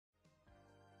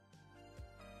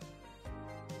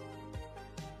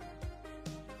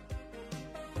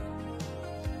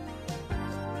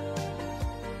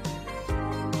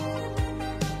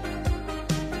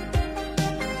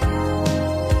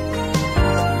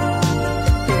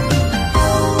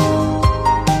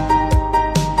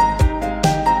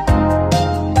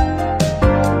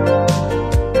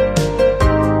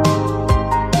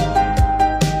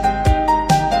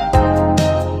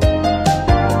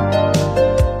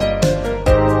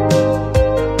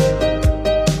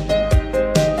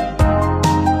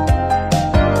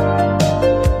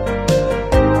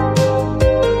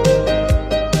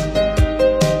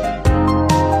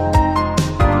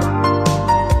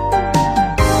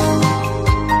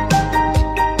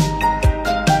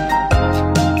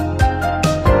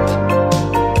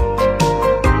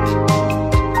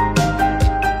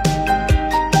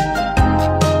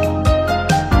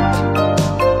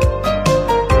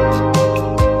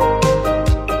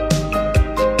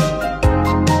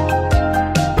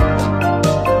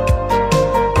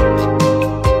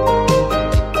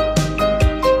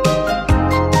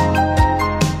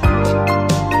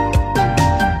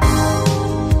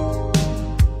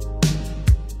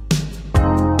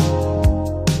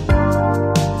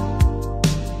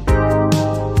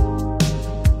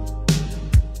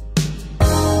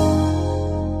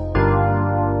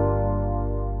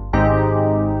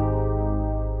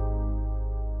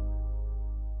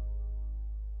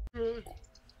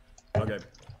Okay.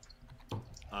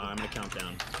 I'm gonna count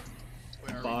down.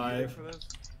 Wait, are 5. we muted for this?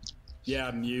 Yeah,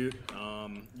 mute.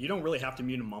 You don't really have to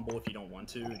mute and mumble if you don't want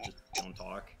to. Just don't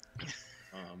talk.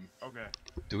 Okay.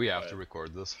 Do we have to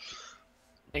record this?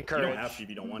 You Encourage. don't have to if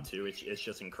you don't want to. It's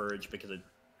just encouraged because it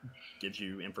gives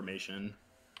you information.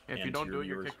 If you and don't to do your it,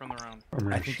 you're viewers. kicked from the round. I'm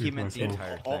gonna I think he shoot meant the myself.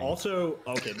 entire thing. Also,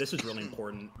 okay, this is really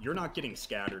important. You're not getting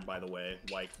scattered, by the way.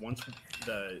 Like, once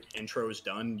the intro is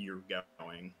done, you're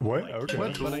going. What? Like,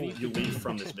 Okay. you leave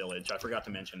from this village. I forgot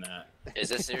to mention that. Is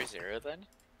this 0-0 then?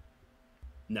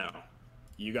 No.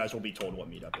 You guys will be told what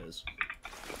meetup is.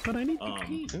 But I need the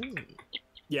key.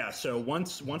 Yeah, so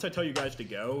once I tell you guys to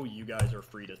go, you guys are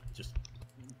free to just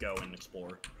go and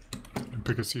explore.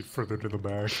 Pick a seat further to the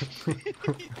back.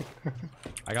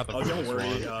 I got the Oh, don't first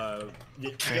worry. one.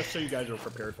 Just so you guys are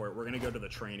prepared for it, we're gonna go to the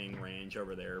training range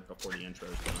over there before the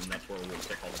intro's done. That's where we'll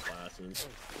pick all the classes.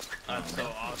 That's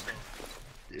so awesome.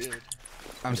 Dude.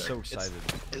 I'm so excited.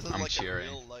 I'm like cheering.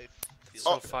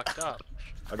 So fucked up.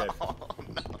 Okay.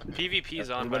 PvP is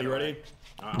on, by Everybody the ready? way.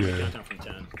 I'm gonna count down from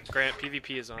 10. Grant,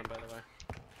 PvP is on, by the way.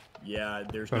 Yeah,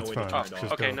 there's That's no way fine. to turn it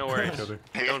off. Okay, don't no hit worries. each other.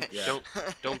 Don't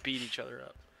don't beat each other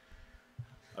up.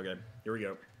 Okay, here we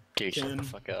go. Dude, shut the 10,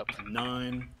 fuck up.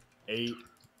 9, 8,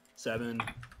 7,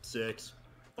 6,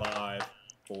 5,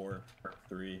 4,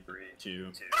 3,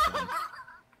 2, 1.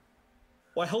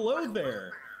 Why, hello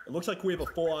there! It looks like we have a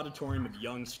full auditorium of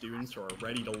young students who are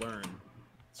ready to learn.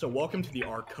 So welcome to the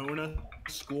Arcona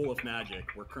School of Magic.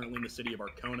 We're currently in the city of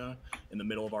Arcona, in the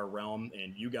middle of our realm,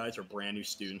 and you guys are brand new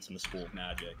students in the School of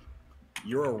Magic.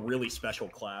 You're a really special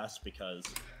class because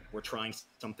we're trying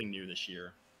something new this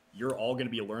year. You're all going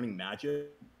to be learning magic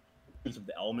of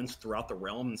the elements throughout the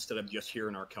realm instead of just here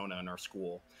in Arcona in our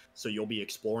school. So you'll be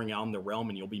exploring out in the realm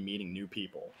and you'll be meeting new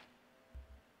people.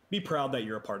 Be proud that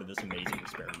you're a part of this amazing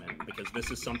experiment because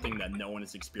this is something that no one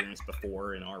has experienced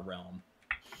before in our realm.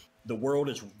 The world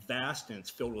is vast and it's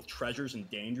filled with treasures and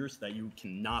dangers that you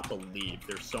cannot believe.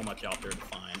 There's so much out there to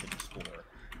find and explore.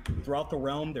 Throughout the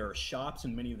realm, there are shops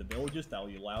in many of the villages that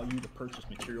will allow you to purchase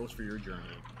materials for your journey.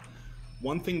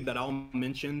 One thing that I'll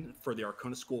mention for the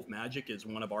Arcona School of Magic is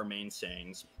one of our main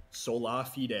sayings, Sola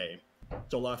Fide.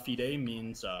 Sola Fide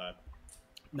means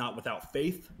not without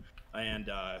faith, and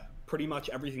pretty much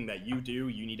everything that you do,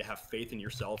 you need to have faith in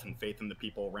yourself and faith in the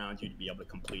people around you to be able to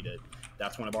complete it.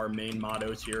 That's one of our main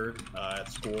mottos here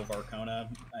at School of Arcona,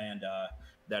 and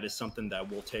that is something that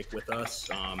we'll take with us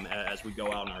as we go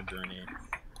out on our journey.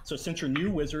 So since you're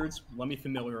new wizards, let me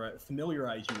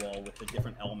familiarize you all with the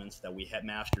different elements that we have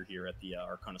mastered here at the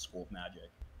Arcana School of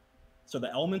Magic. So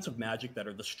the elements of magic that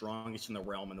are the strongest in the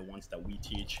realm and the ones that we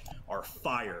teach are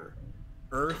fire,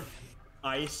 earth,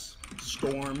 ice,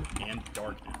 storm, and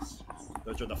darkness.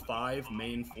 Those are the 5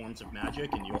 main forms of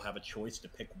magic, and you'll have a choice to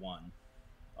pick one.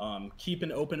 Keep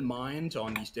an open mind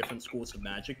on these different schools of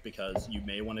magic because you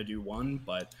may want to do one,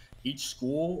 but each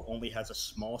school only has a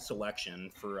small selection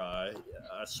for a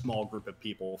small group of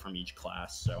people from each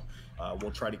class. So we'll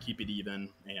try to keep it even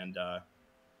and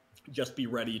just be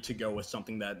ready to go with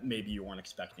something that maybe you weren't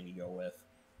expecting to go with.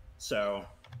 So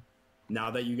now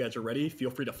that you guys are ready,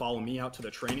 feel free to follow me out to the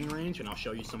training range and I'll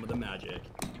show you some of the magic.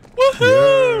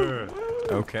 Yeah.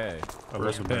 Okay.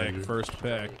 First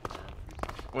pick.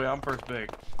 Wait, I'm first pick.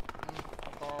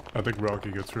 I think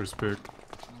Rocky gets first pick.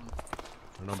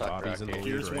 I don't know, Bobby's in the lead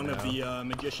Here's right one now. of the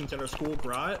magicians at our school,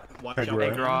 Grot. Watch Hey, out for Grot.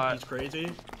 him, Grot. he's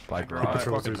crazy. By He Grot.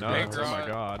 controls his Fucking nuts. nuts. Oh my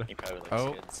god. He probably likes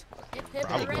Oh. kids.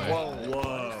 Probably.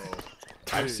 Whoa.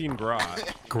 I've seen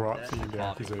Grot. Grot-themed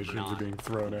accusations are being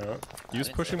thrown out. He was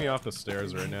pushing me off the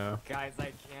stairs right now. Guys,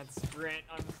 I can't sprint.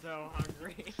 I'm so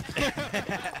hungry.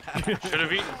 Should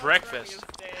have eaten breakfast.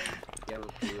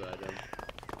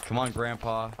 Come on,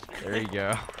 Grandpa. There you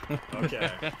go.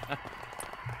 Okay.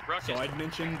 So I'd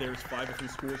mentioned there's 5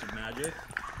 different schools of magic.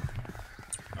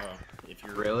 Oh, if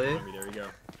you're Really? There you go.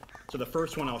 So the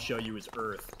first one I'll show you is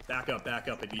Earth. Back up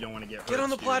if you don't want to get hurt. Get on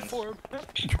the students. platform.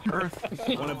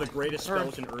 One of the greatest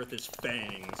spells in Earth is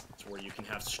Fangs. It's where you can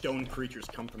have stone creatures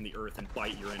come from the earth and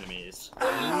bite your enemies.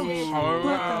 Oh,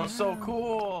 wow, so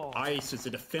cool. Ice is a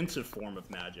defensive form of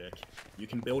magic. You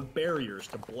can build barriers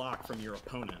to block from your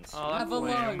opponents. Oh, that's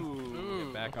lame.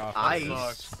 Get back off.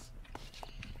 Ice.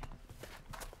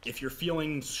 If you're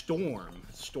feeling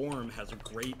Storm has a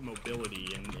great mobility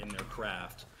in their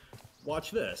craft.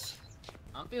 Watch this.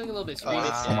 I'm feeling a little bit Oh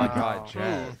my god,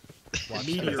 Chad.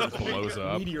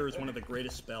 Meteor is one of the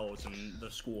greatest spells in the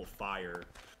School of Fire,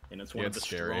 and it's one of the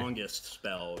strongest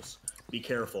spells. Be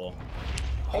careful.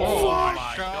 Oh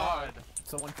my god.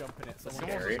 Someone jump in it. Someone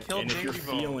just killed And if you're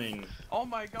Dingy feeling, oh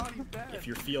my god, he's dead. if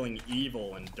you're feeling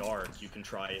evil and dark, you can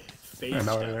try Face I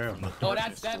know I Step am. from the Oh,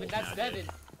 Darkness that's Devin. School of That's Magic.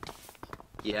 Devin.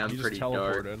 Yeah, I'm You just pretty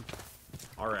dark. teleported.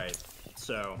 Alright,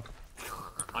 so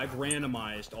I've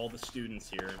randomized all the students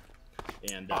here,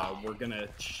 and we're gonna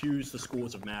choose the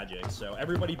schools of magic. So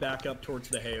everybody back up towards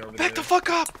the hay over there. Back the fuck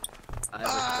up! I have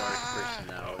a dark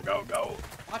personality. Go.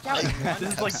 Watch out!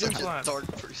 This is like Such a Doomslash. dark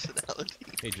personality.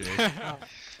 Hey, Jay.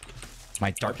 My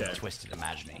dark Okay. and twisted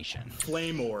imagination.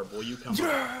 Flame Orb, will you come up?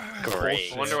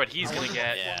 I wonder what he's gonna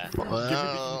get. Yeah. Give me the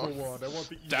Wow. evil one. I want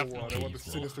the evil one. I want the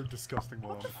sinister, disgusting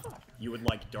one. You would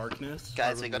like darkness?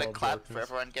 Guys, I we would gotta love clap darkness. for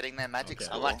everyone getting their magic Okay.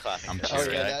 school. I'm not clapping. I'm for cheering.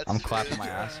 this guy. that's I'm good. clapping my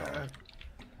ass off.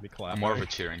 Be clapping. I'm more of a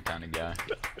cheering kind of guy.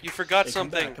 You forgot Hey,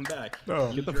 something. Come back.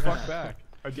 No. Get the Your fuck hat. back.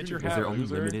 I Get do your need hat, to- They're only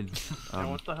loser. limited. Yeah,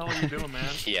 what the hell are you doing, man?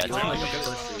 Yeah, it's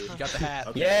Anniversary. Got the hat.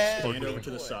 Okay, Yeah. stand over to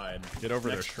the side. Get over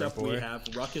Next there, up, shrimp we boy. have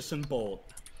Ruckus and Bolt.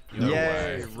 No Yay!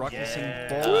 way. Ruckus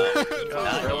and Bolt.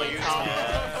 Really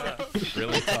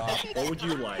Really top. What would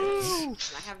you like? Can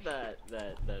I have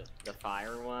the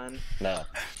fire one? No.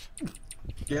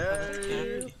 Yay!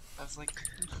 There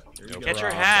you go. Get your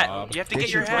Rob, hat. Bob. You have to get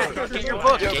your hat. Get your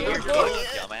book. Get your book,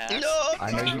 dumbass.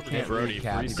 I know you can't Brody, read,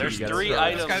 Cappy, freeze. but There's you gotta 3 start.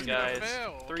 items, guys.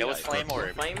 3 Go with items. Flame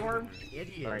Orb. Flame orb?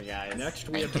 Sorry, guys. Next,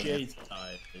 we have Jay's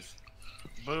eyes.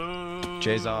 Boo.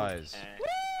 Jay's eyes.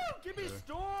 Give me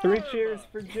storm! 3 cheers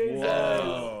for Jason.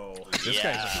 Whoa. This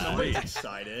guy's Somebody's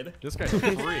excited. This guy's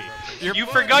free. You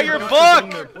forgot your Bring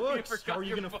book. their books. How are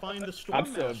you gonna find the storm? I'm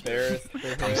so Master? embarrassed for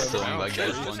I'm him. stealing that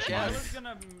guy's lunch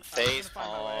money. Face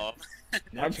off.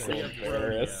 Next, I'm we so have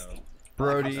embarrassed.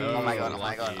 Brody. Oh my god, oh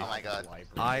my god, oh my god.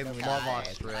 I love Can I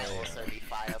Australia. also be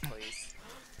fire, please?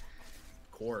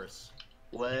 Of course.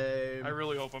 Lame. I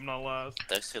really hope I'm not last.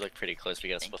 Those two look pretty close. We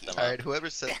gotta split them Alright, up. whoever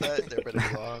said that, they're better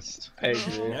be lost. I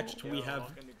agree. Next, we have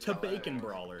Bacon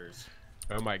Brawlers.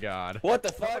 Oh my god. What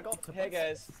the fuck? Hey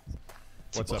guys.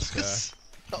 What's up, guy?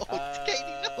 Oh, it's Katie,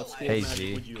 no! What school Hey, of magic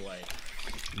Z. would you like?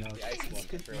 The ice one.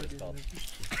 I forgot what it's called.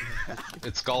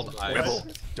 It's called ice.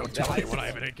 Don't tell me when I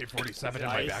have an AK-47 in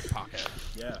my back pocket.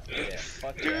 Yeah. Yeah.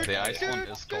 Fuck yeah. The ice one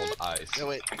is called ice. No,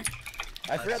 wait.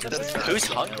 I forgot the name. Who's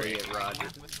hungry? Roger.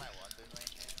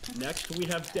 Next, we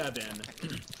have Devin.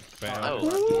 Bam.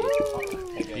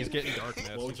 Oh. He's getting darkness.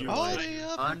 What would you Oh, like? they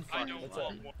up. Unfucking. What's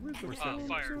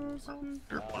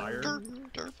up? Fire?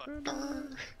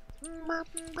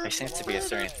 There seems to be a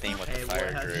certain theme with the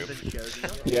fire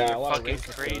group. Yeah, a lot Fucking of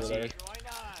racists over there. crazy.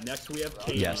 Next, we have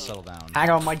Katie. Yeah, settle down. Hang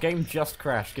on, my game just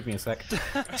crashed. Give me a sec.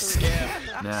 Next.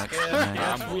 Next,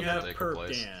 I'm we have take a Perp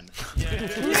place. Dan.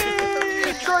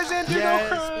 Troy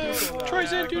Zandu, Troy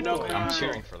Zandu, no. I'm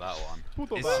cheering for that one.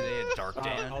 Is it Dark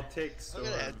Dan? I'll take Look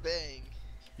at that bang.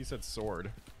 He said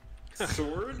sword.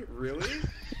 Sword? Really?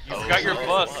 You forgot your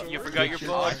book. You forgot your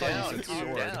book. Down,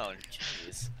 calm down.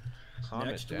 Jeez. Calm it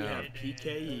Next, we have down.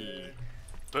 PKE.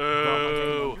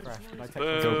 Boo.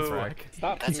 Boo.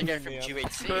 Stop That's a guy teasing from me.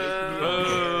 QHC.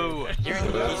 Boo. You're in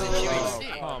the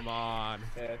QHC. Come on.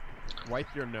 Yeah.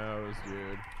 Wipe your nose,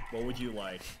 dude. What would you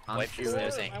like? Wipe his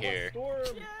nose ain't here. Storm!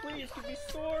 Please give me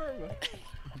Storm!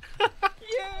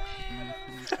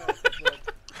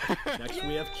 Next,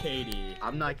 we have Katie.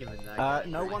 I'm not giving that.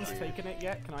 No one's taken it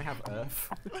yet. Can I have Earth?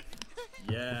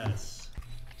 Yes.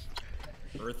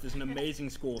 Earth is an amazing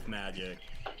school of magic.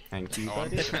 Thank you, Oh, I'm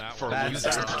buddy. picking that for That's-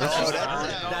 loser.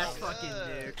 That's fucking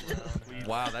dick.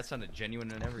 Wow, that sounded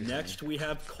genuine and everything. Next, we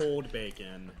have Cold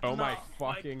Bacon. Oh my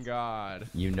fucking god.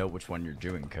 You know which one you're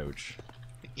doing, Coach.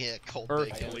 Yeah, cold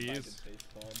Earth, bacon. please.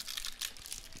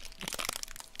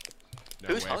 No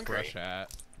Who's way, hungry? fresh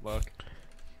hat. Look.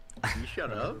 You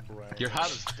shut up. Your hat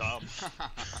is dumb.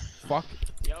 Fuck.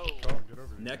 Yo.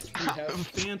 Next, we have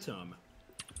Phantom.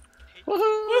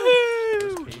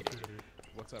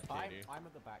 What's up, Katie? I'm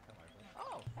at the back.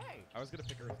 Oh, hey. I was gonna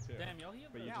pick Earth too. Damn, y'all hear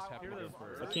But you me? just have to go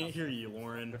I first. can't hear you,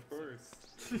 Lauren.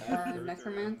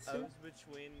 Necromancer?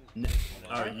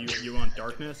 You want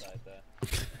darkness?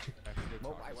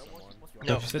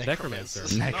 No, you said necromancer.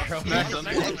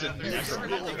 Necromancer.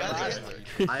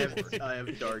 I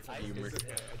have dark humor.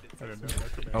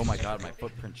 Oh my god, my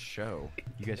footprints show.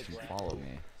 You guys can follow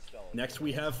me. Next,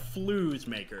 we have Flues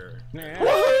Maker. Hip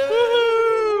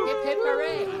hip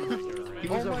hooray! He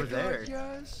was over there.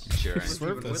 Cheering.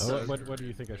 What do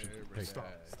you think I should pick?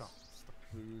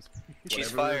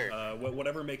 She's Whatever, fired.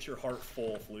 whatever makes your heart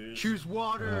full, Flues. Choose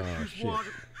water. Oh, Choose shit. water.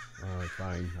 Alright,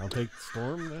 fine. I'll take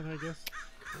Storm then, I guess.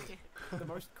 The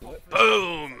most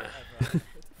Boom.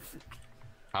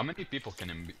 How many people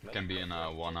can be in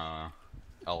one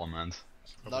element?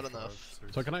 Not enough.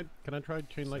 So can I try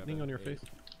chain lightning on your face?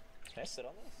 Can I sit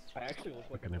on this? I actually look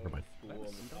like Okay, never mind.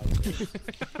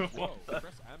 Whoa. Press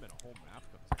M and a whole map.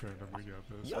 Okay, then we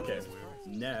got this. Okay.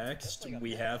 Next,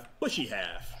 we have Bushy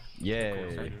Half.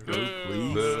 Yay.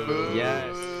 Please.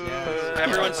 Yes. Yes.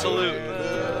 Everyone salute.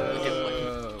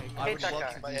 I would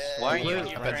love my head. Why are you I in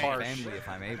bet your family if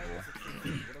I'm able.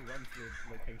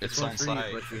 It's on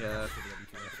site. What we have.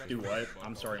 Do what?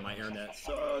 I'm sorry, my internet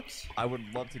sucks. I would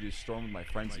love to do Storm with my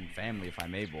friends and family if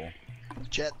I'm able.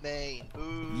 Jet main.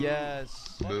 Ooh.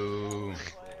 Yes. Boo.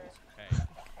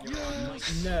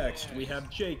 Next, we have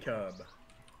Jacob.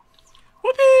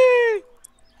 Whoopee!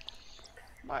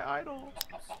 My idol.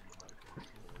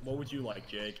 What would you like,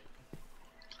 Jake?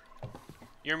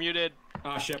 You're muted.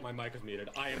 Ah, shit, my mic is muted.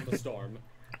 I am the storm.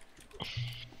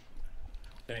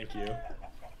 Thank you.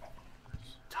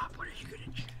 Top, what are you gonna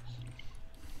choose?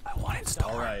 I wanted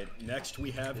Storm. Alright, next we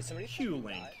have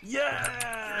Q-Link.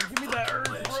 Yeah! Give me that earth,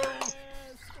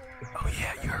 bro! Oh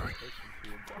yeah, you're.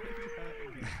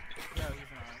 Oh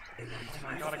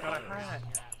my god, I got a hat.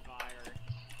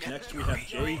 Next we have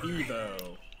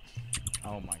JVvo.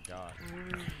 Oh my god.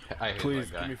 I hate Please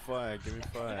that guy. give me fire. Give me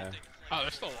fire. Oh,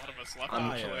 there's still a lot of us left,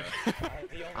 I'm-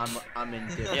 actually. I'm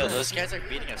indifferent. Yo, those guys are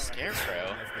beating a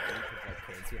scarecrow.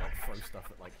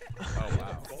 Oh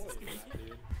wow.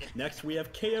 Next we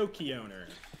have Kaoki Owner.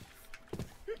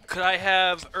 Could I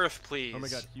have Earth, please? Oh my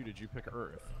god, Hugh, did you pick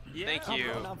Earth? Thank you.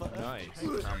 Nice.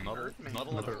 Not a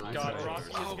lot of God, Rocky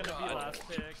is gonna be last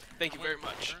pick. Thank you very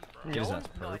much. Here's that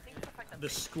perk. The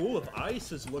School of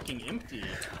Ice is looking empty.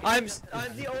 I'm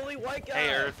the only white guy. Hey,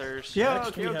 Earthers.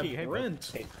 Next we have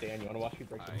Brent. Hey, Dan, you wanna watch me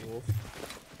break the rules?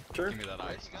 Give me that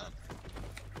ice gun.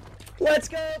 Let's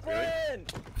go,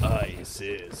 Brent! Ice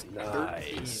is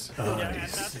nice. Yeah, and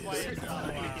that's why it's not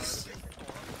nice.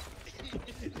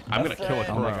 I'm gonna kill a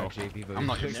Oh my crow. god, JP, but I'm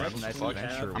not you your picked friend. nice Fuck.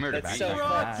 adventure. I'm here to That's beat so you.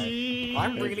 Rocky!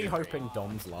 I'm really hoping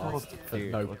Dom's last. For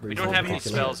Dude, no we We reason don't have any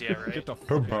particular. spells yet, right? Get the Her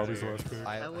fuck out Bobby's of last pick.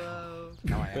 Hello.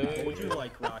 Now I am. What would you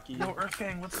like, Rocky? Yo, Earth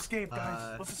Gang, let's escape,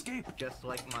 guys. Let's escape. Just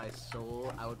like my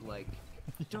soul, I would like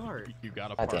dark. You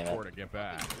gotta God damn it. parkour to get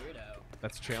back.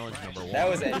 That's challenge number 1. That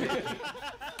was it.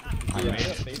 I made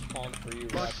a face palm for you,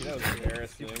 Rocky. That was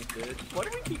embarrassing. Why do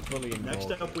we keep bullying Next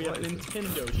Dom? up we have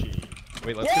Nintendo-shi.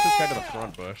 Wait, let's get this guy to the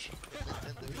front, Bush.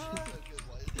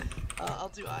 I'll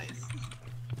do ice.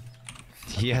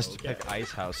 He has to pick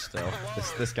Ice House still.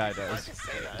 This guy does.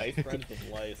 Ice friends with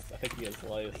lice. I think he has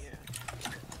lice.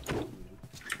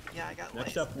 Yeah, I got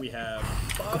Next up we have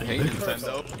Bobby. Hey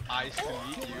Nintendo, ice to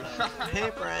meet you. Hey,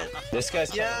 Brent. This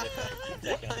guy's Yeah.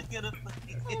 I'm gonna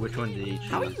Which one did he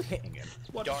How are choose? you hitting him?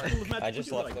 What Dark. school of magic I just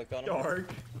would you left like? click on him.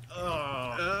 Dark.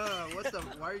 What the?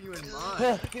 Why are you in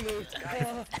mine? He moved.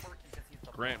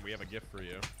 Grant, we have a gift for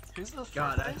you. Who's the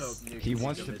God, I hope Nick He is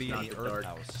wants to the be in the Earth dark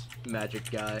House.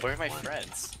 magic guy. Where are my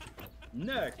friends?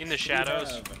 Next. In the we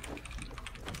shadows. have-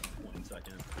 1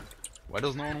 second. Why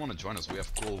does no one want to join us? We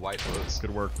have cool white hoods.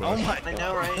 Good work, Bush. Oh my! I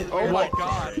know, right? Oh my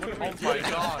god. Oh my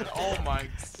god. Oh my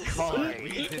god.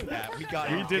 We did that. We got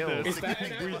We did killed. this.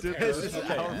 We did this.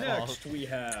 Okay, next we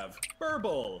have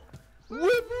Burble.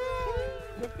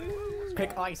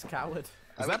 Pick Ice, coward.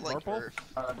 I that would like purple? Earth.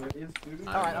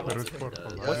 Alright, I'm That gonna is purple.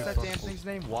 What's that damn thing's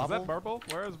name? Is Wobble? that Burble?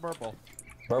 Where is Burble?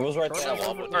 Burble's right Earth,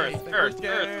 Waddle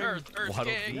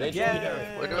Gang. Dee.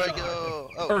 Yeah. Where do I go?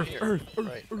 Oh, here.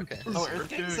 Right, okay. Oh, Earth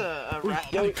Gang's a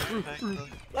rat.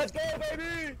 Let's go,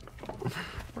 baby!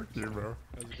 Fuck you, bro.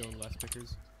 How's it going, last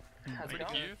pickers? Pretty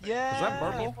cute. Yeah. Is that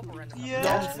Burble?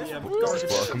 Yeah. We have Dark.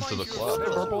 Welcome to the club.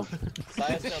 Burble?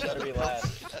 Science still better be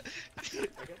last.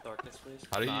 Darkness, please.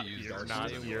 How do you use dark Not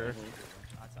stable? here.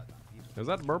 Is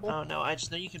that Burble? Oh no, I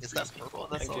just know you can see people,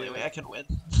 and that's the only way I can win.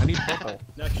 I need purple.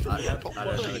 Next we have I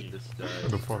don't Plushy. need this Who guy.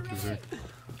 the fuck is he?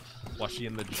 Plushy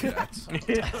in the Jets.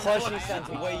 Plushie sounds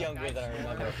way younger than I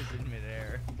remember.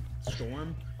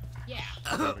 Storm.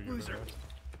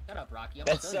 Shut up, Rocky. I'm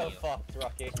That's still so fucked,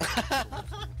 Rocky.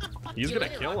 He's gonna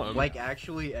kill him. Like,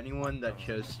 actually, anyone that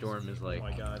chose Storm is Oh like,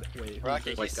 my god. Wait.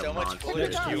 Rocky, like he's a so much monster. cooler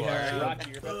than you We are. have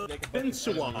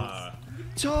Bensua.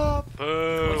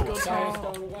 Boo!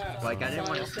 like I didn't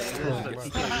want to say this, but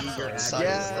TKEs are actually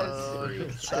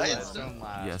Science stone.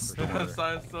 Yes.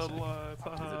 Science still alive.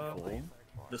 Haha.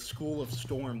 The School of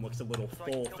Storm looks a little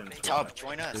full. Bensua. Top,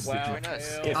 join us. Join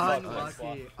us.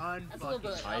 unlucky,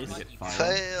 unfucking. Ice.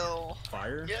 Fail.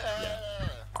 Fire.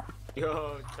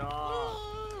 Yo, dog.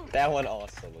 That one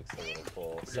also looks a little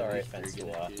full. Sorry,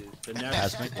 Fensua. The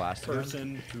next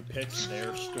person who picks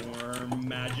their Storm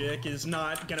Magic is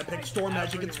not gonna pick Storm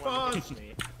Magic. It's fun.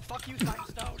 Fuck you, Science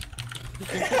stone.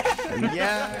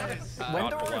 Yes. When do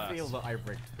God I bless. reveal that I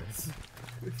rigged this?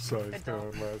 Size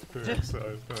down, last pick. Size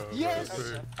down. Yes!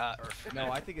 Uh,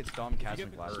 No, I think it's Dom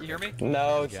Kazmic last You hear me?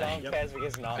 No, Yeah. Dom Kazmic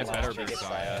is not It last better pick, be it's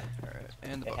Saya.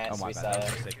 And It has oh to my be bad, that was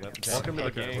Saya. a mistake. Welcome to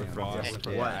the game, boss.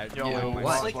 What? Yo,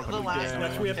 What? It's like the last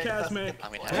Next we have Kazmic. I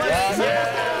mean, one.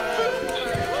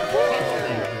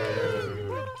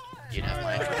 you know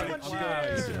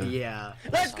mine. Yeah.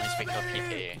 Let's go. Speak of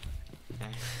PP.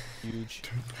 Huge.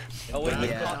 Oh wait,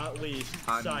 Yeah. not least,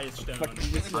 Side Stone.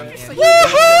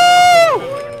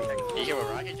 You hear what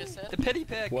Rocky just said? The pity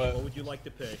pick. What would you like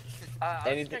to pick?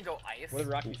 I'm just gonna go ice. What did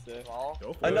Rocky say? Go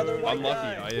for Another it. one.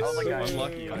 Unlucky ice. Oh my God.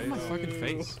 Unlucky ice. My fucking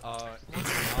face.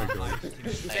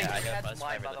 Hey, I got buzz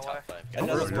five in the top 5.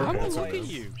 Another How purple look ice. at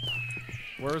you?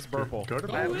 Where's Burple? Go to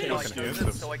the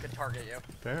I could target you.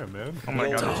 Damn, man. Oh my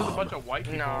god, No. there's just a bunch of white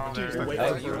people over Dude, there. wait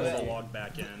Oh, for you us to ready? log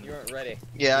back in. You weren't ready.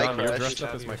 Yeah, I Dom, you're crushed. dressed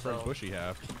up as my friend Bushy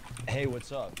have. Hey,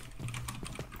 what's up?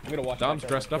 I'm gonna watch Dom's that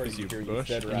dressed up recording as you, here, Bush.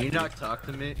 said Can you Rocky. not talk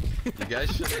to me? You guys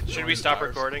should we stop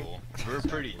recording? We're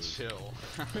pretty chill.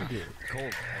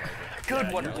 Cold.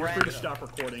 Good one, you're free to stop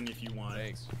recording if you want.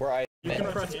 Where I You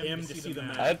can press M to see the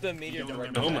map. I have the meteor You don't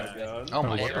direct. have Oh the my map. god. Oh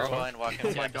my Hey god. everyone,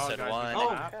 welcome to episode 1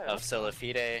 Oh. of Sola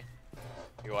Fide.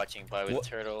 You're watching Boy with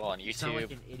Turtle on You sound like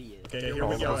YouTube. an idiot. Okay, here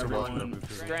we go, everyone. Welcome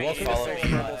Follow to me Soul on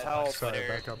Turtle's house. Sorry, Twitter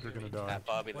back up, you're gonna die. at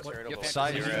Bobby the Turtle.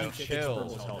 Side Zero. chill.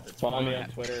 Follow me on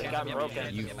Twitter. Got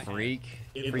broken. You freak.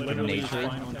 It Freak of literally is nature.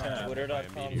 fine on tab.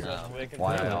 Twitter.com/Wicked.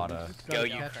 Why oughta? Go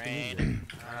Ukraine.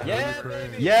 Yeah,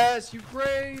 baby. Yes,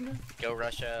 Ukraine! Go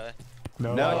Russia.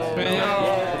 No.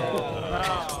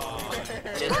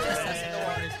 Just testing the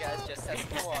waters, guys. Just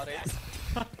testing the waters.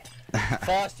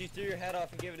 Faust, you threw your head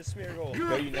off and gave it a smear goal.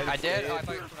 No, you never I did. did. Oh, I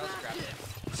thought you were supposed to grab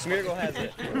it. Smear goal has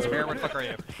it. Spare, where the fuck are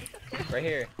you? Right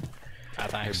here.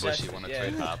 Hey Bushy, wanna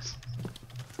trade hops?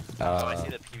 Oh, I see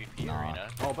the PvP arena.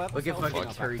 Oh, but Look at fucking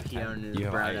Fuck. turkey on his You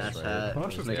have brown ice, ass right? hat.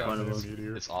 Hush is Make not fun of an him.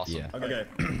 idiot. It's awesome. Yeah. Okay,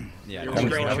 Yeah. You're don't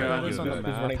straight worry up. about Who's it. on the Good.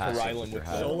 map? Running for Passive Ryland with your with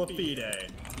hat. Sola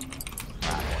Fide.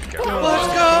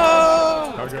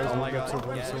 How guys Oh my look at god.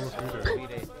 someone Yes. Sola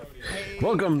Fide?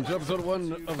 Welcome to episode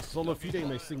 1 of Sola Fide,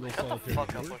 my single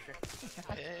solitary.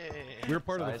 We're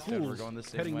part of the Side stone, we're fools going the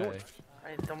same heading way. north.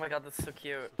 Oh my god, that's so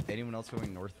cute. Anyone else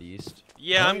going northeast?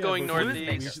 Yeah, I'm Oh, going but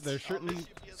northeast. There's certainly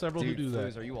several who do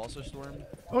Fools, that. are you also Storm?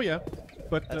 Oh yeah,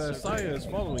 but That's so Saya cool. is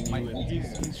following you, and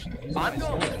he's I'm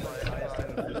going.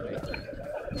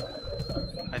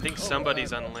 I think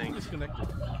somebody's unlinked. disconnected,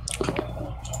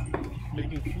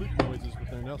 making flute noises with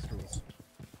their nostrils.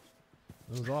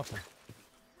 That was awful.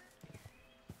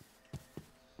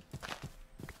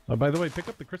 By the way, pick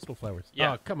up the crystal flowers.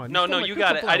 Yeah. Oh, come on. No, stole no, my you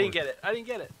got it. crystal I didn't flowers. get it. I didn't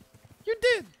get it. You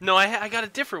did. No, I got a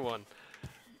different one.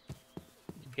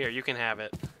 Here, you can have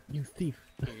it. You thief.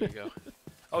 Here you go.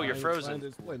 Oh, you're frozen.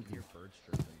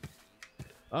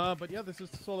 But yeah, this is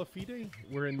Sola Fide.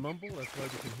 We're in Mumble. That's why we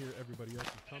can hear everybody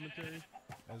else's commentary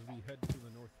as we head to the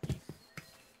northeast.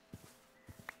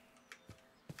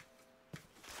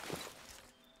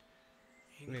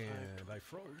 And I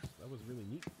froze. That was really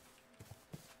neat.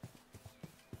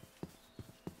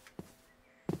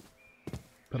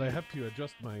 But I have to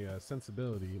adjust my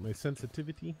my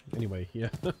sensitivity. Anyway, yeah.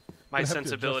 My I have to adjust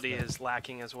sensibility that. is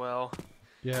lacking as well.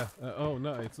 Yeah. Oh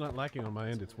no, it's not lacking on my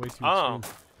end. It's way too Oh.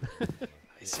 extreme.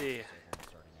 I see.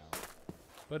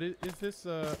 But is this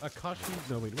Akashi?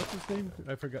 No, wait. What's his name?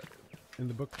 I forgot. In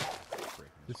the book.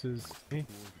 This is.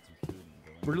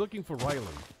 We're looking for Ryland,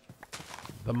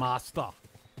 the master.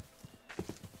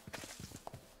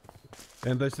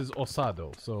 And this is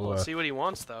Osado. So. Well, let's see what he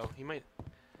wants, though. He might.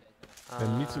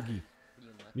 And Mitsugi.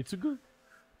 Mitsugu?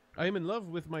 I am in love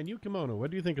with my new kimono. What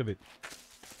do you think of it?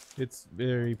 It's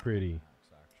very pretty.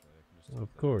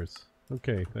 Of course.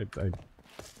 Okay,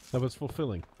 that was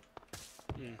fulfilling.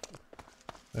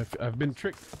 I've been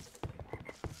tricked.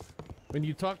 When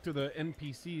you talk to the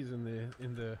NPCs in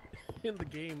the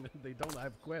game and they don't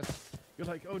have quests, you're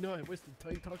like, oh no, I wasted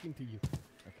time talking to you.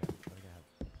 Okay, I think I have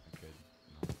a good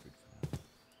amount of food for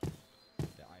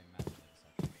now. Yeah, I imagine it's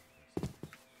actually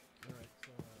Alright,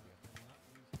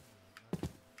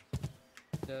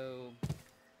 So,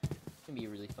 it's gonna be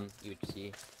really fun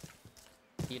UHC.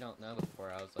 If you don't know,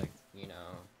 before I was like, you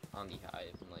know, on the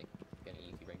hive and like getting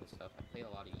YouTube rank and stuff, I played a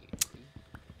lot of UHC.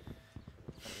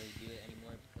 I don't really do it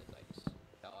anymore because I just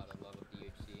fell out of love with the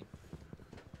UHC.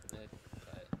 But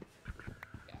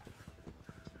yeah,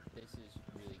 this is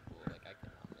really cool. Like I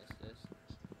cannot miss this.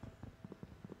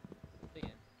 But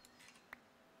yeah,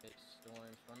 it's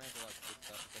Storm. Storm has a lot of good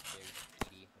stuff. Like very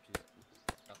speedy, which is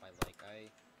stuff I like. I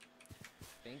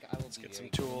think I will Let's be get some very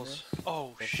good in tools. this,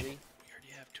 Oh shit! especially. We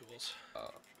already have tools.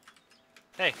 Oh.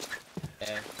 Hey.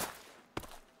 Yeah.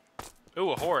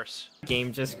 Ooh, a horse.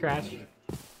 Game just crashed.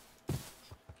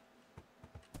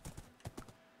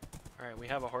 Alright, we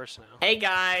have a horse now. Hey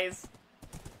guys!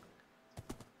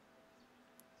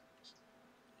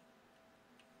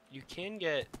 You can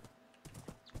get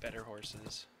better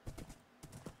horses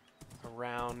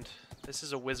around. This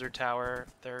is a wizard tower.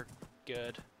 They're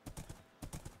good.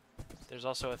 There's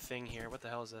also a thing here. What the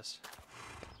hell is this?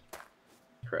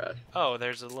 Crud. Oh,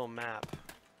 there's a little map.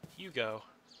 You go.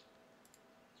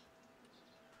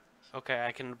 Okay,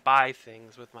 I can buy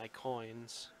things with my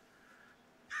coins.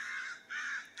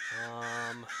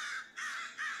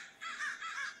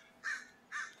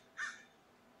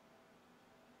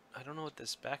 I don't know what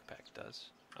this backpack does.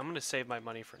 I'm gonna save my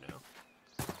money for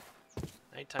now.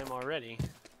 Nighttime already.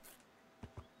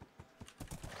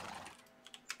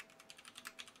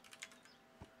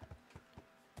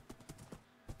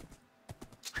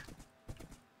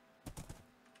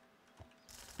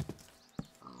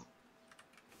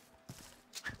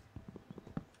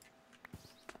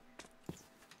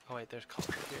 Oh wait, there's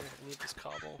cobble here. I need this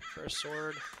cobble for a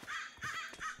sword.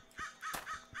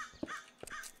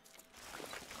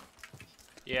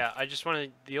 Yeah, I just want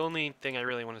to... The only thing I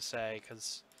really want to say,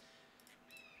 because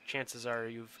chances are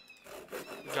you've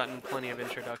gotten plenty of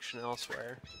introduction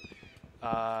elsewhere.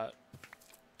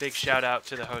 Big shout out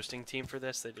to the hosting team for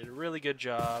this. They did a really good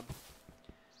job.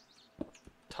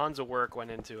 Tons of work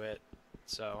went into it.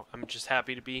 So I'm just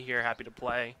happy to be here, happy to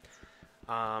play.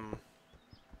 I'm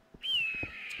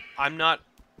not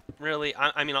really...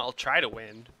 I mean, I'll try to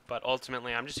win, but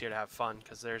ultimately I'm just here to have fun,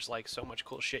 because there's like so much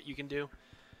cool shit you can do.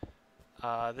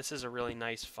 This is a really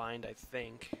nice find, I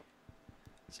think.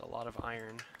 It's a lot of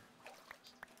iron.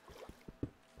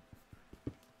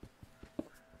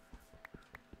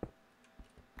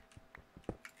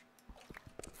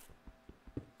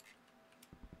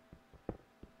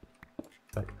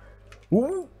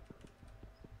 Ooh.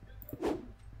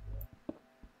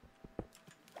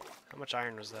 How much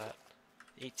iron was that?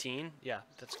 18? Yeah,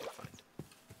 that's a good find.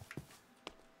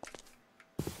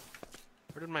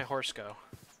 Where did my horse go?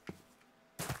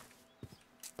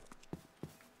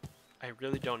 I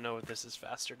really don't know if this is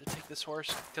faster to take this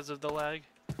horse because of the lag,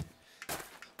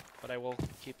 but I will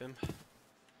keep him.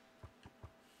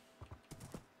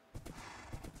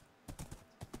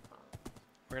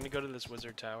 We're gonna go to this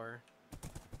wizard tower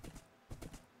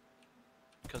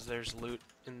because there's loot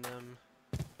in them.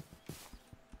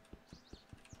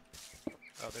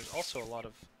 Oh, there's also a lot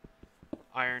of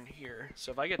iron here.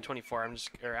 So if I get 24, I'm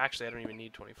just, or actually I don't even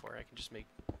need 24. I can just make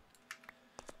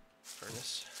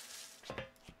furnace.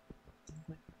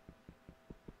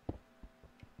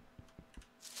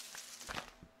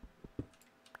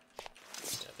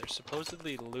 There's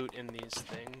supposedly loot in these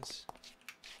things.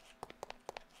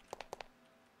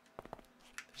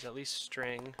 There's at least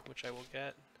string, which I will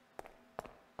get.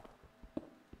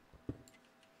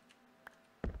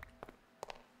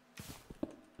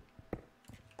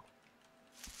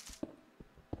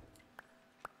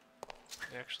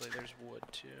 Actually, there's wood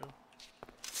too.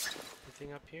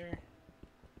 Anything up here?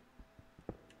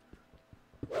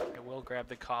 I will grab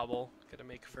the cobble. Gotta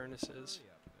make furnaces.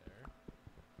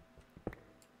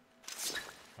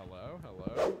 Hello,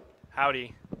 hello.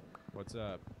 Howdy. What's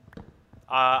up?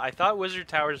 I thought wizard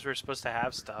towers were supposed to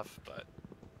have stuff, but...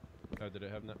 Oh, did it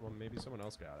have... Well, maybe someone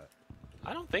else got it.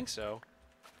 I don't think so.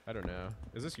 I don't know.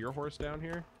 Is this your horse down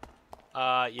here?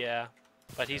 Yeah.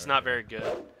 But he's not very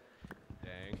good.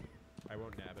 Dang. I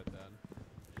won't nab it then.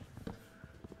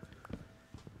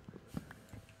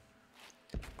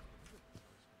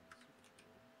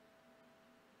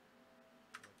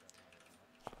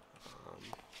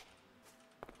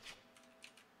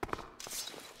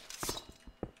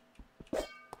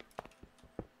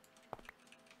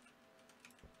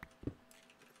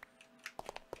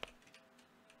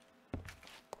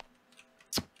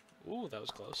 Ooh, that was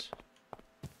close.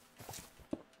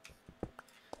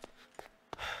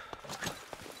 I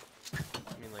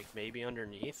mean, like, maybe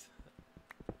underneath?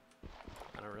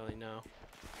 I don't really know.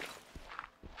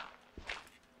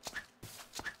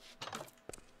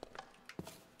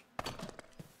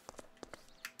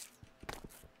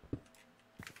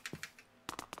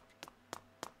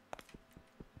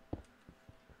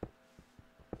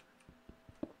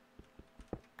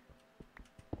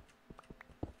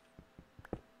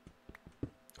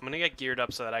 I'm gonna get geared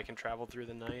up so that I can travel through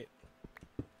the night.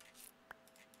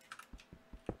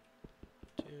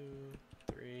 2,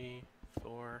 3,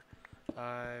 4,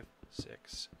 5,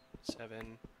 6,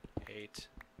 7, 8,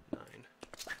 9.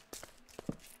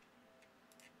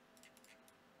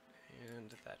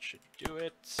 And that should do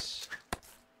it.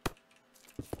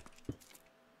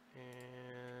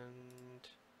 And...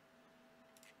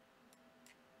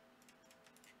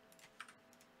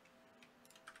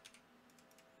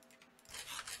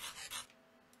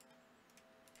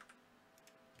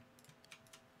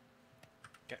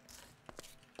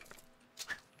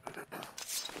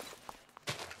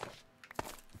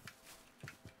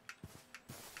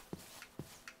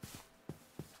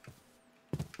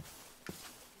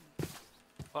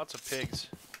 Lots of pigs.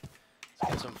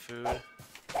 Let's get some food.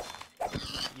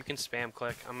 You can spam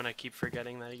click. I'm gonna keep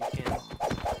forgetting that you can.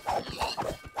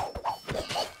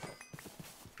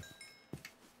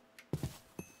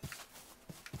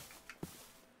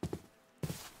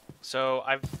 So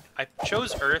I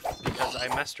chose Earth because I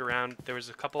messed around. There was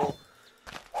a couple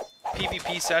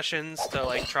PvP sessions to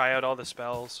like try out all the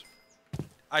spells.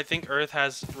 I think Earth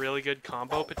has really good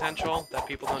combo potential that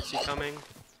people don't see coming.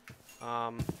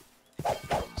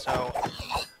 So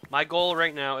my goal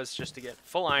right now is just to get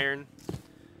full iron.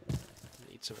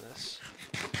 Need some of this.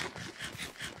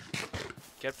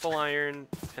 Get full iron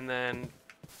and then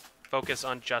focus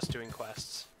on just doing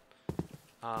quests.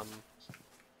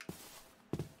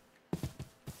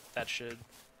 That should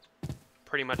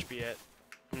pretty much be it.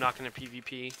 I'm not going to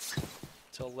PvP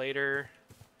till later.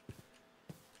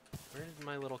 Where did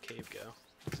my little cave go?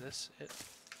 Is this it?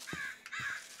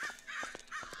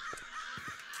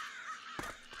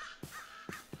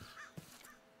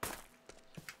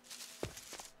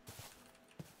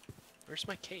 Where's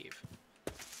my cave?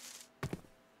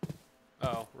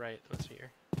 Oh, right, that's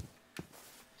here.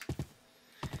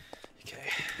 Okay.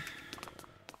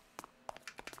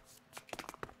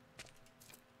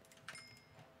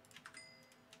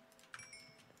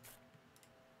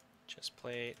 Chest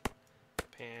plate,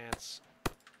 pants.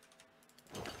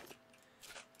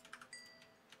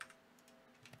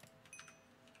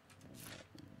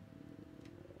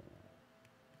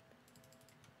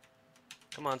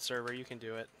 Come on, server, you can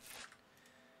do it.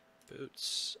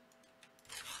 Boots.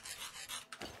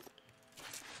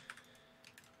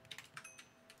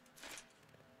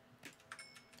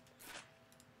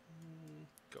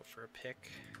 Go for a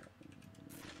pick.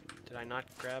 Did I not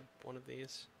grab one of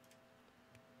these?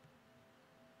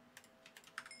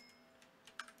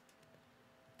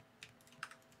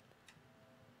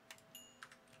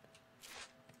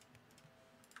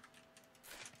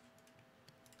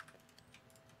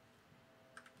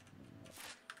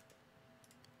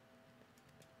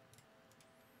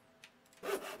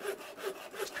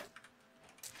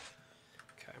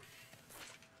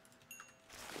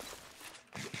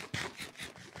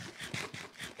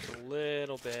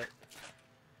 Little bit.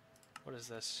 What is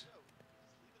this?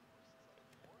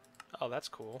 Oh, that's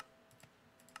cool.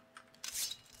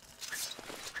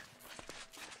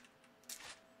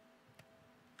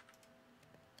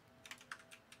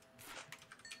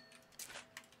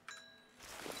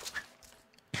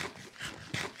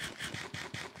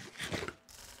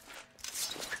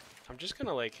 I'm just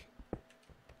gonna like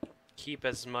keep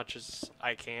as much as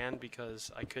I can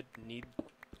because I could need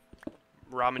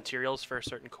raw materials for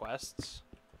certain quests.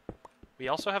 We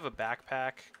also have a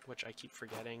backpack, which I keep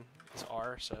forgetting. It's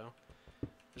R, so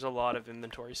there's a lot of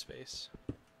inventory space.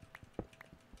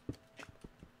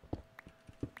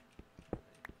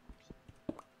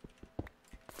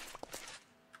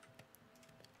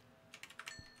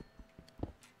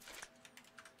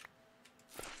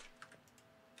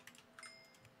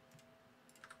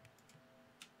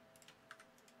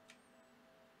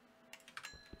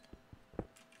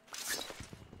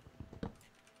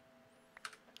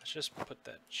 Just put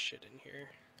that shit in here.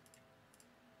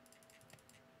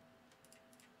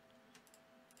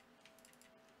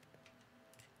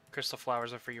 Crystal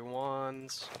flowers are for your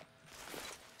wands.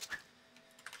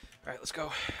 Alright, let's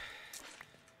go.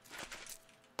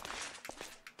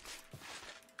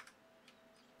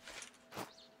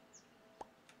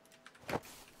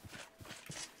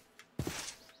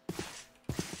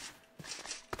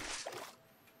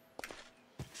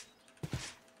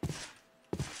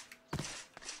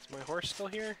 Still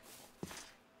here?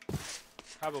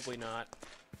 Probably not,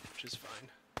 which is fine.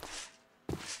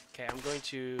 Okay, I'm going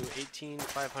to 18,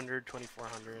 500,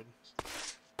 2400.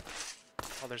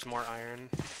 Oh, there's more iron.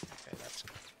 Okay, that's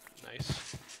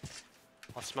nice.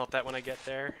 I'll smelt that when I get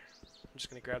there. I'm just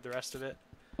gonna grab the rest of it.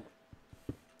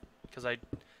 Because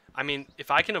I mean,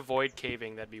 if I can avoid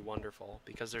caving, that'd be wonderful.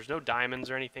 Because there's no diamonds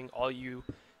or anything.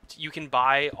 You can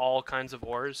buy all kinds of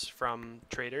ores from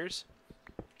traders.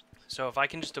 So if I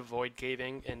can just avoid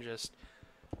caving and just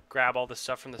grab all the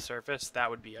stuff from the surface, that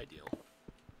would be ideal.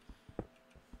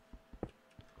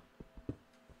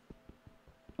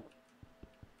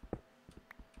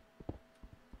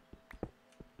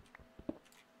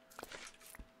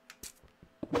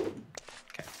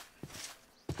 Okay.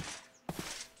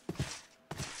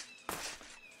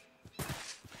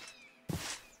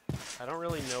 I don't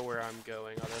really know where I'm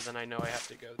going, other than I know I have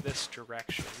to go this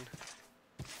direction.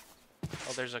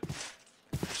 Oh, there's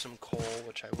some coal,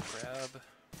 which I will grab.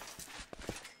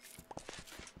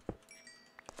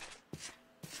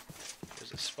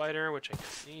 There's a spider, which I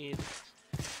don't need.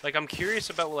 Like, I'm curious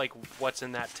about, like, what's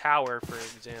in that tower, for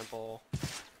example.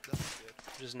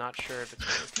 I'm just not sure if it's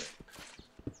worth it.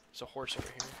 There's a horse over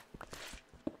here.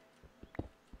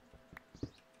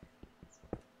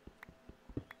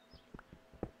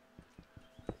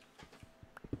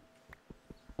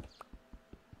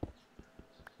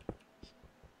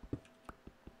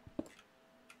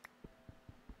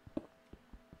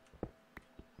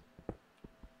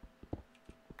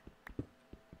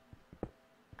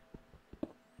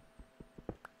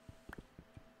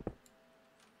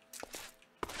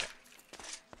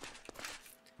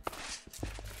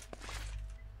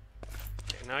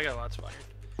 Now I got lots of iron.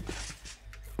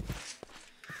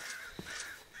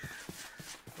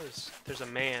 There's a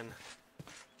man.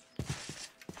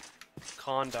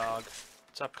 Con dog.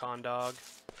 What's up, con dog?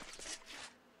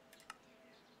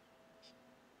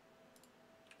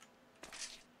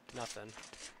 Nothing.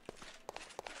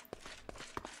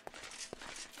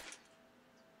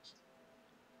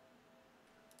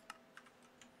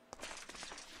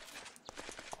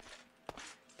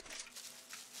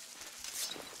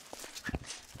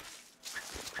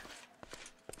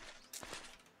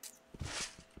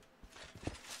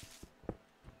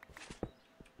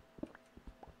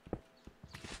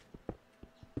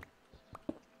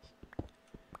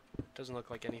 Doesn't look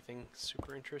like anything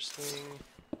super interesting.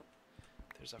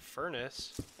 There's a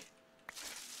furnace.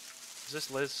 Is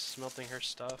this Liz smelting her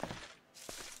stuff?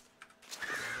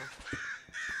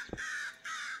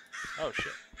 No. Oh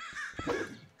shit.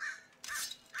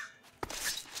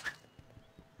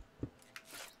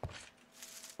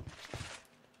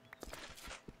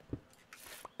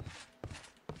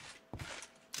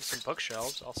 There's some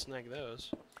bookshelves. I'll snag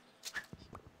those.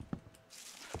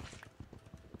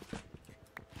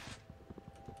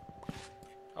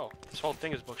 Oh, this whole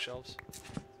thing is bookshelves.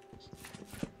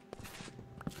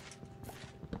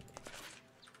 A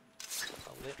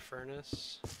lit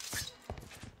furnace.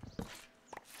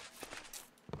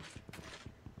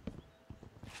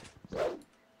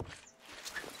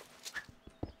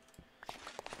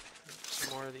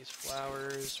 Some more of these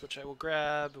flowers, which I will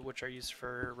grab, which are used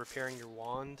for repairing your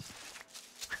wand.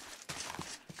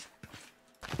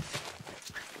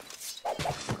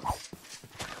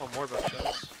 Oh, more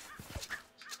bookshelves.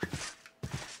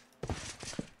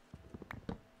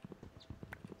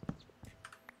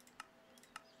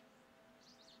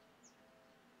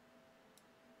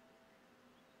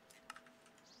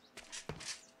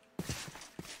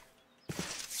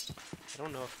 I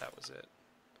don't know if that was it.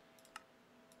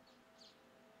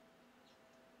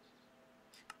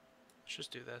 Let's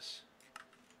just do this.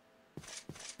 I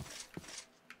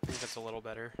think that's a little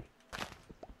better.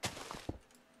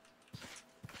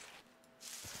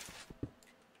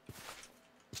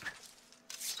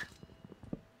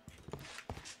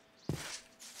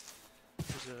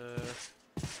 There's a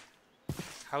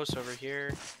house over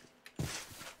here.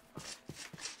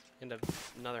 And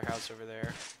another house over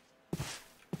there.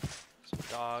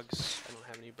 Dogs. I don't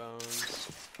have any bones.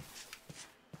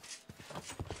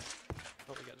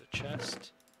 Oh, we got a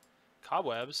chest.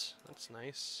 Cobwebs. That's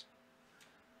nice.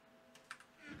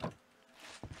 And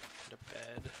a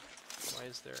bed. Why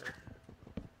is there...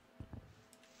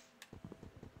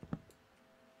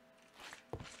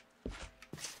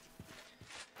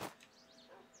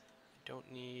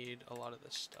 Don't need a lot of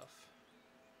this stuff.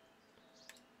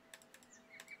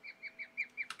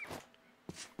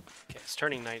 Okay, it's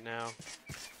turning night now.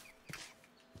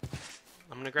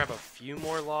 I'm gonna grab a few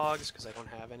more logs because I don't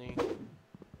have any.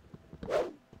 Okay.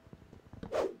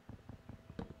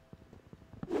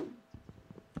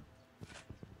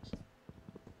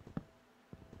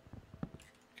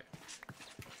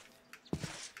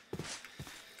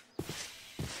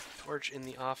 Torch in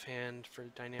the offhand for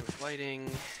dynamic lighting.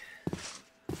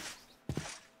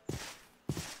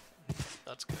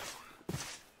 Let's go.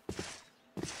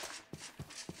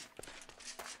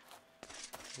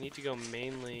 I need to go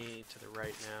mainly to the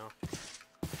right now.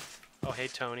 Oh, hey,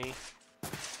 Tony.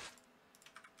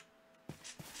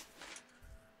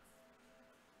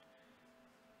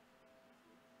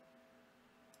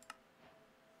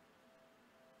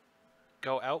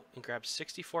 Go out and grab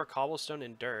 64 cobblestone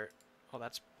and dirt. Oh,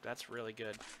 that's really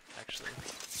good, actually.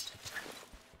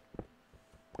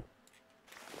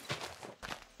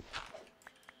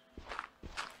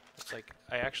 It's like,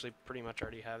 I actually pretty much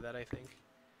already have that, I think.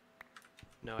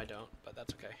 No, I don't, but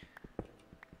that's okay.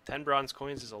 10 bronze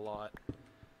coins is a lot.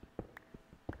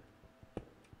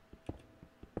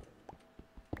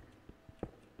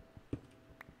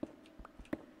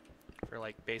 For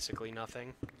like basically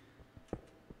nothing.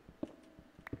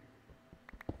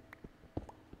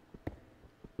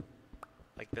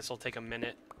 Like this will take a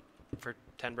minute for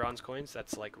 10 bronze coins.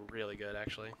 That's like really good,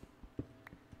 actually.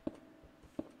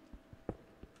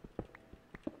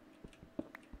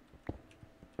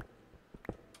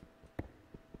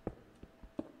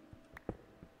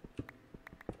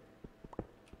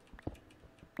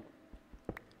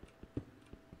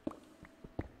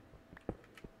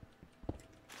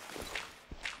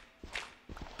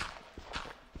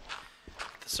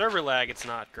 The server lag, it's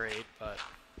not great, but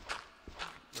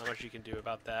not much you can do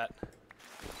about that.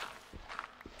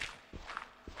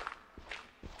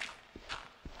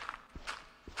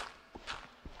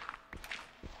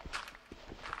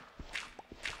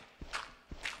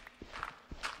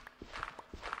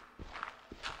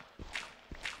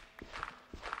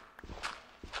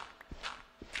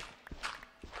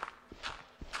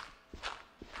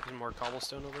 There's more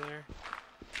cobblestone over there.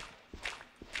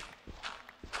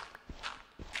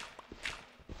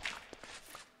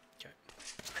 Okay.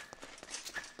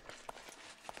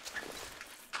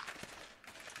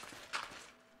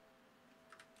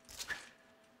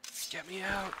 Get me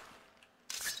out.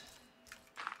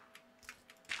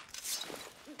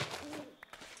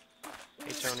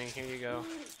 Hey Tony, here you go.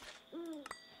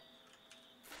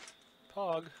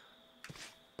 Pog.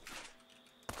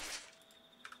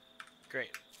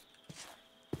 Great.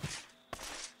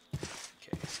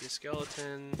 Okay, see a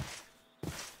skeleton.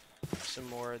 Some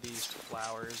more of these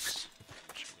flowers.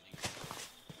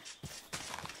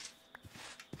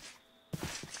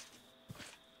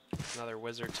 Another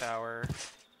wizard tower.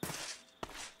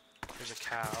 There's a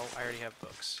cow. I already have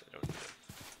books. I don't need it.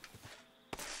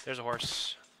 There's a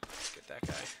horse. Let's get that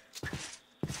guy.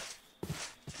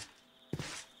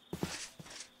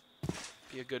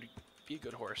 Be a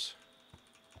good horse.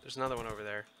 There's another one over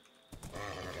there.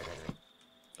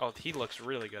 Oh, he looks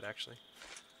really good, actually.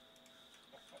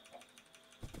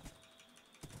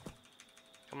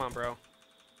 Come on, bro.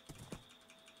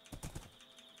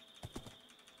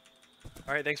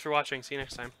 Alright, thanks for watching. See you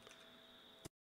next time.